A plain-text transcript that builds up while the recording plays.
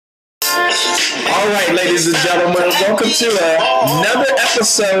All right, ladies and gentlemen, welcome to another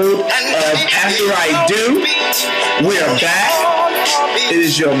episode of After I Do. We are back. It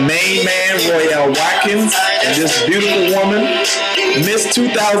is your main man, Royale Watkins, and this beautiful woman, Miss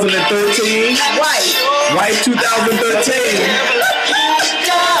 2013. Wife 2013.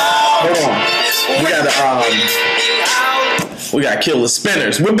 Hold on. We gotta kill the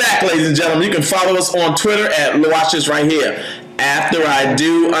spinners. We're back, ladies and gentlemen. You can follow us on Twitter at watch this right here. After I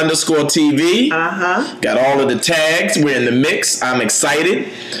Do _TV. Got all of the tags. We're in the mix. I'm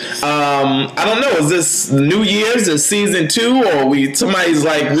excited. I don't know. Is this New Year's? Is season 2? Or somebody's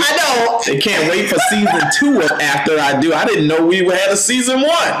like, I know. They can't wait for season 2 of After I Do. I didn't know we had a season 1. We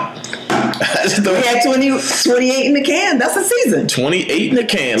had 28 in the can. That's a season. 28 in the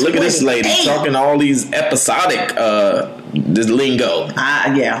can. Look at this lady talking all these episodic this lingo.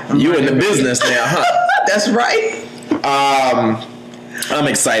 Yeah. You in the business now, huh? That's right. I'm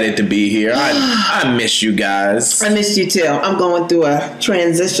excited to be here. I miss you guys. I missed you too. I'm going through a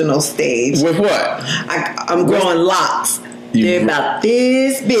transitional stage. With what? I'm growing locks. They're about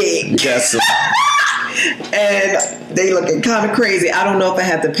this big. Yes. And they looking kind of crazy. I don't know if I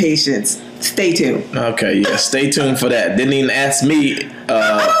have the patience. Stay tuned. Okay, yeah. Stay tuned for that. Didn't even ask me what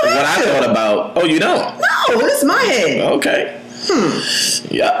I thought about. Oh, you don't? No, it's my head. Okay.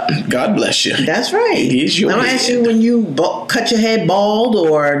 Yeah. God bless you. That's right. He's your I don't ask you when you cut your head bald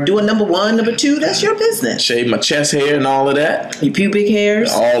or do a number 1, number 2. That's your business. Shave my chest hair and all of that. Your pubic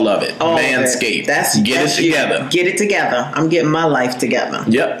hairs. All of it. All Manscaped. That's it together. You. Get it together. I'm getting my life together.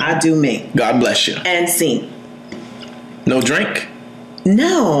 Yep. I do me. God bless you. And scene. No drink?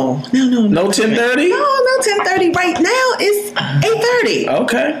 No. No 10:30? No 10:30. Right now it's 8:30.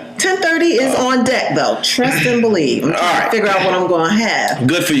 Okay. 10:30 is on deck though. Trust and believe. I'm trying to figure out what I'm going to have.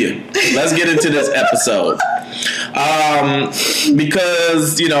 Good for you. Let's get into this episode.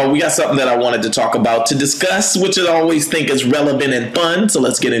 Because, we got something that I wanted to talk about, to discuss, which I always think is relevant and fun. So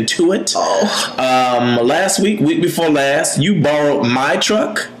let's get into it. Last week before last, you borrowed my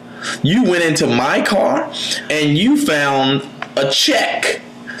truck. You went into my car and you found a check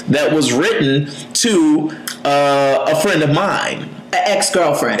that was written to a friend of mine. An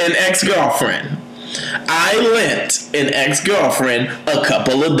ex-girlfriend. I lent an ex-girlfriend a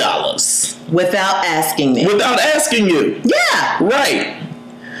couple of dollars. Without asking me. Without asking you. Yeah. Right.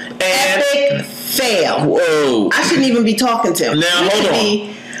 And epic fail. Whoa. I shouldn't even be talking to him. Now, hold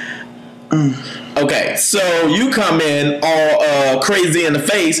on. Okay, so you come in all crazy in the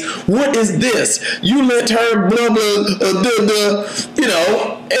face. What is this? You lent her blah, blah,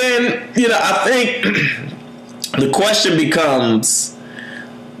 and, I think the question becomes,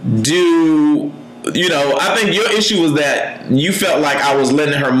 I think your issue was that you felt like I was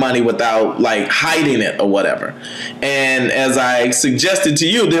lending her money without hiding it or whatever. And as I suggested to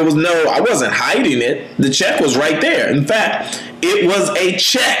you, I wasn't hiding it. The check was right there. In fact, it was a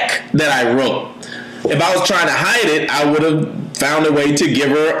check that I wrote. If I was trying to hide it, I would have found a way to give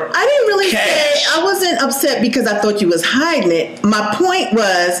her I didn't really cash. say, I wasn't upset because I thought you was hiding it. My point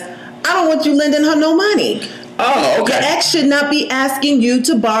was, I don't want you lending her no money. Oh, okay. Your ex should not be asking you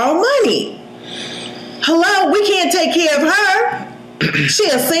to borrow money. Hello, we can't take care of her. She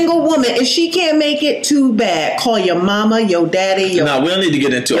a single woman. If she can't make it, too bad. Call your mama, your daddy, No, we don't need to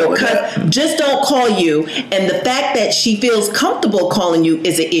get into all of that. Just don't call you. And the fact that she feels comfortable calling you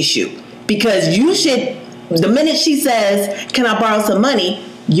is an issue. Because you should, the minute she says, can I borrow some money,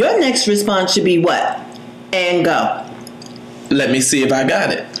 your next response should be what? And go. Let me see if I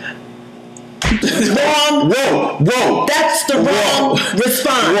got it. Wrong. Whoa. That's the wrong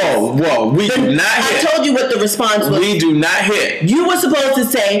response. Whoa. We do not hit. I told you what the response was. We do not hit. You were supposed to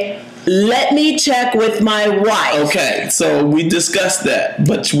say, let me check with my wife. Okay, so we discussed that,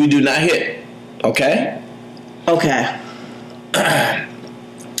 but we do not hit. Okay? Okay.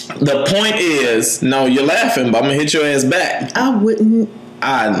 The point is, no, you're laughing, but I'm going to hit your ass back. I wouldn't.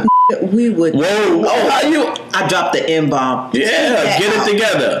 We would. Whoa. How you? I dropped the M-bomb. Yeah, get it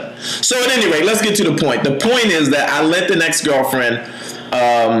together. So at any rate, let's get to the point. The point is that I lent the next girlfriend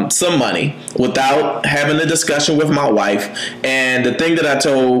some money without having a discussion with my wife. And the thing that I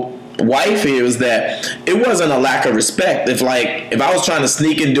told wife here is that it wasn't a lack of respect. If I was trying to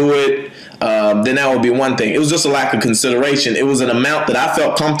sneak and do it, then that would be one thing. It was just a lack of consideration. It was an amount that I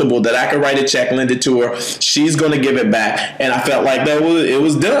felt comfortable that I could write a check, lend it to her. She's going to give it back. And I felt like it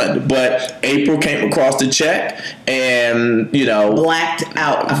was done. But April came across the check and, blacked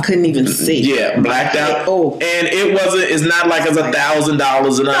out. I couldn't even see. Yeah, blacked out. Oh. And it's not like it's $1,000 and all.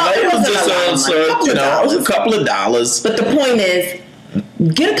 It was just it was a couple of dollars. But the point is,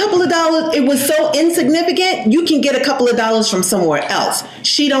 Get a couple of dollars. It was so insignificant. You can get a couple of dollars from somewhere else.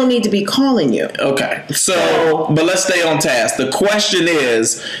 She don't need to be calling you. Okay. So, but let's stay on task. The question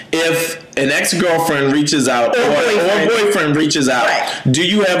is, if an ex-girlfriend reaches out or boyfriend reaches out, right, do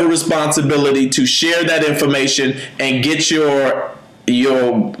you have a responsibility to share that information and get your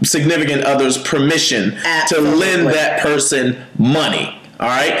significant other's permission to lend that person money? All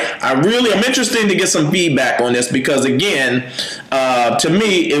right. I'm interested to get some feedback on this because, again, to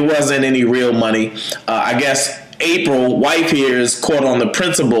me, it wasn't any real money. I guess April, wife here, is caught on the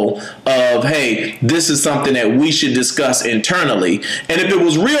principle of, hey, this is something that we should discuss internally. And if it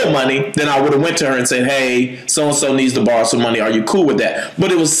was real money, then I would have went to her and said, hey, so-and-so needs to borrow some money. Are you cool with that?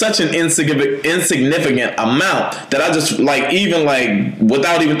 But it was such an insignificant amount that I just without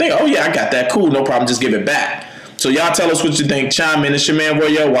even thinking, oh, yeah, I got that. Cool. No problem. Just give it back. So y'all tell us what you think. Chime in. It's your man,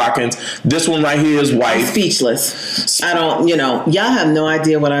 Royale Watkins. This one right here is wife. I'm speechless. I don't, y'all have no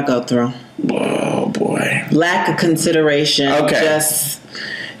idea what I go through. Oh, boy. Lack of consideration. Okay.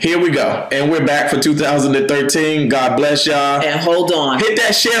 Here we go. And we're back for 2013. God bless y'all. And hold on. Hit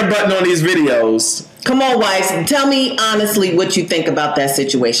that share button on these videos. Come on, wives. Tell me honestly what you think about that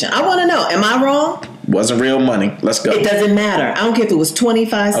situation. I want to know. Am I wrong? Wasn't real money. Let's go. It doesn't matter. I don't care if it was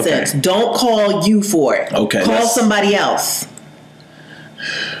 25 cents. Don't call you for it. Okay. Call somebody else.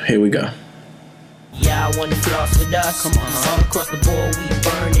 Here we go. Yeah, I wanna floss with us. Come on, all across the board, we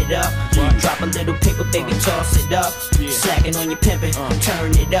burn it up. Drop a little paper, baby, toss it up. Slacking on your pimpin',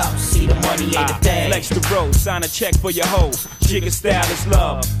 turn it up. See the money ain't a thing. Flex the road, sign a check for your hoe. Jigga style is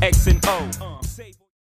love, X and O.